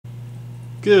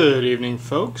Good evening,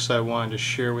 folks. I wanted to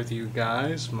share with you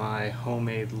guys my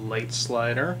homemade light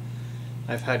slider.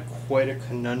 I've had quite a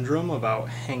conundrum about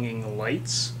hanging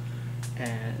lights,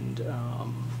 and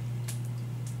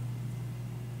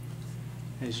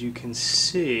as you can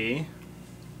see,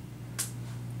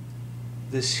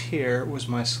 this here was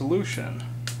my solution.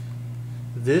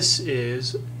 This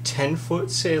is 10-foot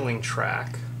sailing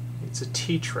track. It's a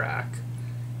T-track.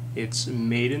 It's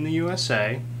made in the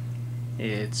USA.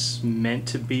 It's meant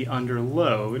to be under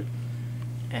load,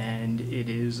 and it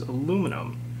is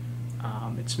aluminum.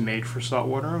 It's made for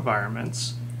saltwater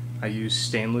environments. I use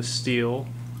stainless steel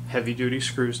heavy-duty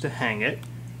screws to hang it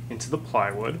into the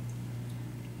plywood,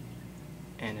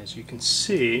 and as you can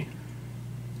see,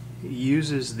 it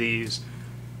uses these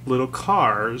little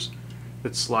cars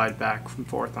that slide back and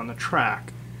forth on the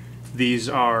track. These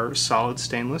are solid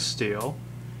stainless steel,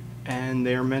 and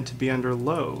they are meant to be under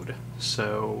load.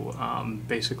 So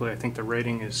basically I think the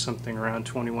rating is something around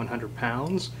 2,100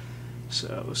 pounds.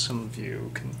 So some of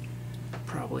you can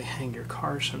probably hang your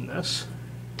cars from this.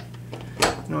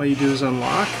 And all you do is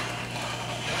unlock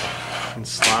and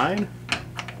slide,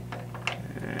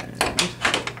 and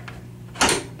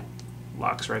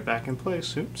locks right back in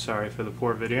place. Oops, sorry for the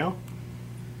poor video.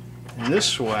 And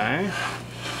this way,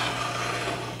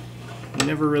 you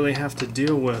never really have to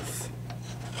deal with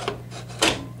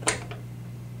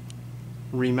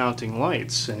remounting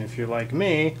lights. And if you're like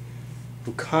me,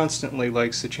 who constantly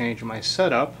likes to change my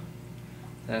setup,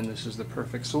 then this is the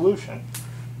perfect solution.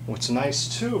 What's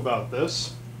nice too about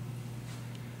this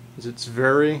is it's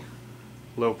very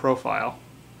low profile.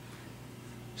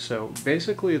 So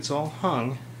basically it's all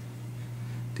hung.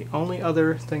 The only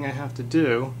other thing I have to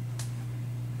do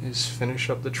is finish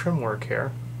up the trim work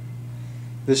here.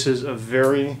 This is a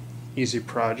very easy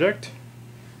project.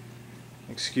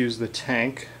 Excuse the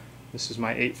tank. This is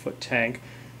my 8-foot tank.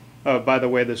 By the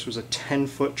way, this was a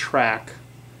 10-foot track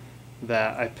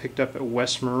that I picked up at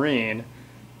West Marine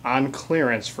on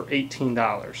clearance for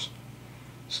 $18.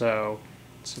 So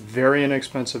it's very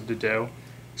inexpensive to do.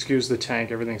 Excuse the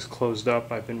tank, everything's closed up.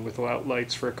 I've been without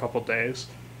lights for a couple days.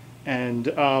 And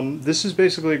this is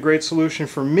basically a great solution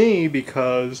for me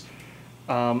because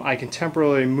I can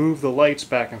temporarily move the lights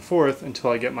back and forth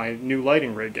until I get my new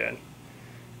lighting rig in.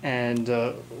 And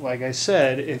like I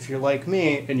said, if you're like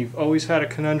me and you've always had a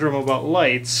conundrum about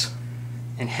lights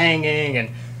and hanging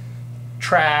and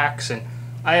tracks, and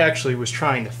I actually was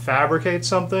trying to fabricate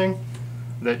something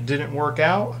that didn't work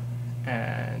out,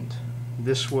 and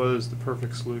this was the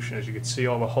perfect solution. As you can see,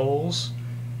 all the holes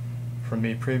from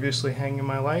me previously hanging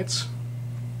my lights.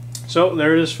 So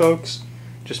there it is, folks.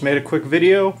 Just made a quick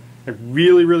video. I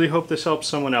really hope this helps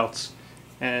someone else.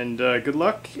 And good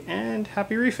luck and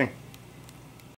happy reefing.